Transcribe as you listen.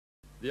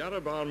The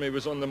Arab army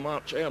was on the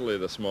march early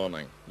this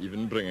morning,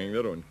 even bringing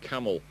their own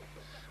camel.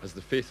 As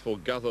the faithful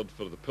gathered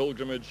for the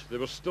pilgrimage, they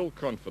were still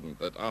confident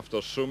that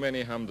after so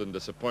many Hampden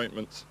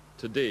disappointments,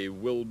 today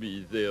will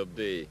be their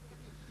day.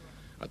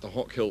 At the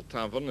Hawkhill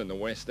Tavern in the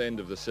west end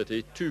of the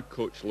city, 2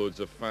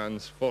 coachloads of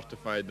fans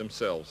fortified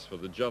themselves for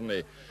the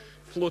journey,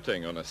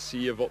 floating on a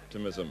sea of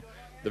optimism,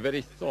 the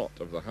very thought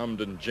of the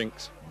Hampden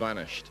jinx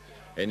banished,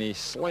 any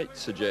slight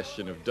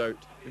suggestion of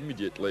doubt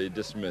immediately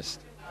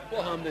dismissed.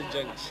 What Hampden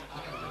jinx?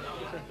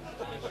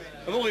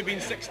 I've only been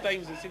 6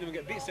 times and seen them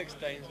get beat 6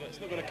 times, but it's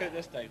not going to count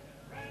this time.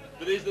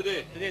 Today's the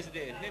day. Today's the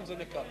day. Name's on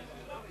the cup.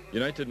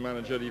 United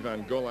manager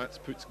Ivan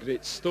Golatz puts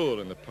great store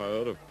in the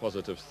power of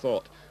positive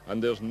thought,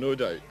 and there's no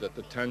doubt that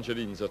the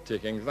Tangerines are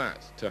taking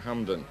that to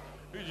Hampden.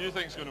 Who do you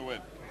think's going to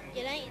win?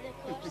 United,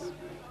 of course.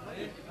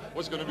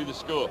 What's going to be the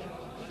score?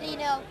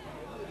 3-0.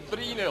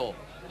 3-0? Yep.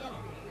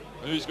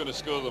 And who's going to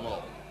score them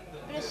all?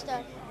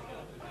 Brewster.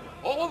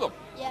 All of them?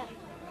 Yeah.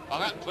 A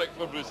hat-trick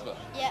for Brewster?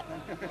 Yep.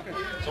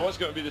 So what's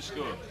going to be the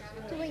score?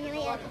 2-1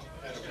 United.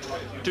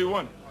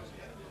 2-1?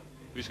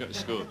 Who's going to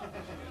score?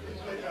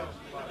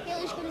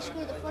 Haley's going to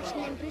score the first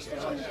and then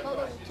Brewster's going to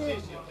follow the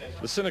 2.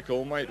 The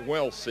cynical might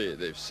well say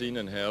they've seen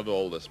and heard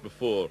all this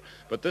before,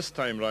 but this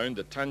time round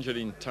the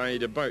Tangerine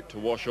tide about to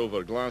wash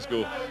over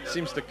Glasgow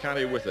seems to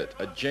carry with it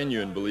a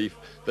genuine belief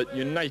that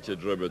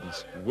United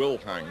ribbons will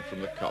hang from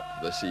the cup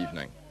this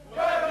evening.